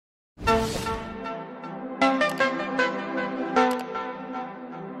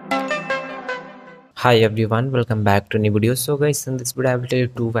Hi everyone, welcome back to new video. So guys, in this video I will tell you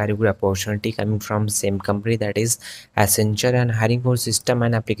two very good opportunity coming from same company, that is Accenture, and hiring for system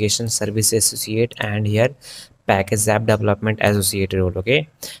and application service associate, and here package app development associate role. Okay,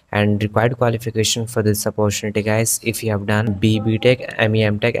 and required qualification for this opportunity, guys, if you have done BB Tech,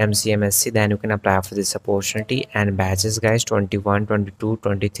 MEM Tech, MCMSC, then you can apply for this opportunity. And batches, guys, 21, 22,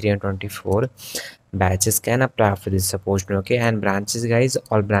 23 and 24 batches can apply for this opportunity. Okay, and branches, guys,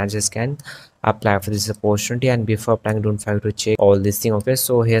 all branches can apply for this opportunity. And before applying, don't forget to check all these things. Okay,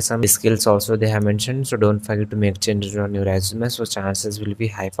 so here some skills also they have mentioned, so don't forget to make changes on your resume, so chances will be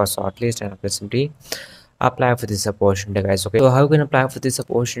high for shortlist and simply apply for this opportunity, guys. Okay, so how you can apply for this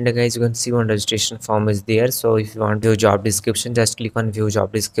opportunity, guys? You can see one registration form is there. So if you want to view job description, just click on view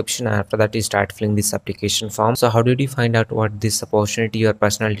job description, and after that you start filling this application form. So how did you find out what this opportunity? Your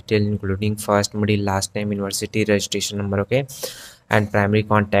personal detail including first, middle, last name, university, registration number, okay, and primary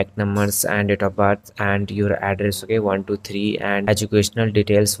contact numbers, and date of birth, and your address, okay, 123, and educational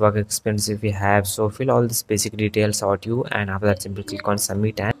details, work experience if you have. So fill all these basic details out you, and after that simply click on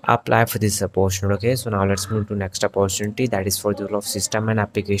submit and apply for this opportunity. Okay, so now let's move to next opportunity, that is for the role of system and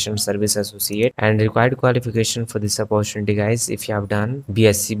application service associate. And required qualification for this opportunity, guys, if you have done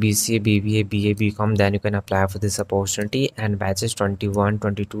BSc, BCA, BBA, BA, BCom, then you can apply for this opportunity. And batches 21,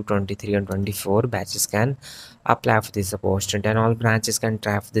 22, 23 and 24 batches can apply for this opportunity, and all branches can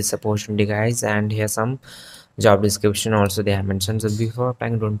try for this opportunity, guys. And here some job description also they have mentioned. So before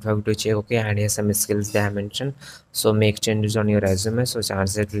applying, don't forget to check. Okay, and here some skills they have mentioned, so make changes on your resume, so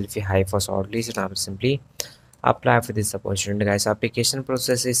chances will be high for shortlist. Now simply apply for this opportunity, guys. Application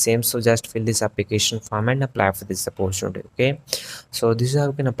process is same, so just fill this application form and apply for this opportunity. Okay, so this is how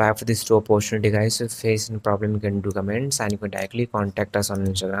you can apply for this two opportunity, guys. So if you face any problem, you can do comments, and you can directly contact us on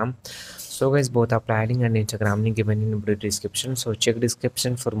Instagram. So guys, both applying and Instagram link given in the description, so check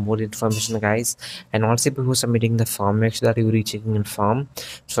description for more information, guys. And also before submitting the form, make sure that you rechecking in form,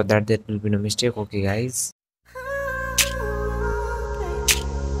 so that there will be no mistake. Okay guys.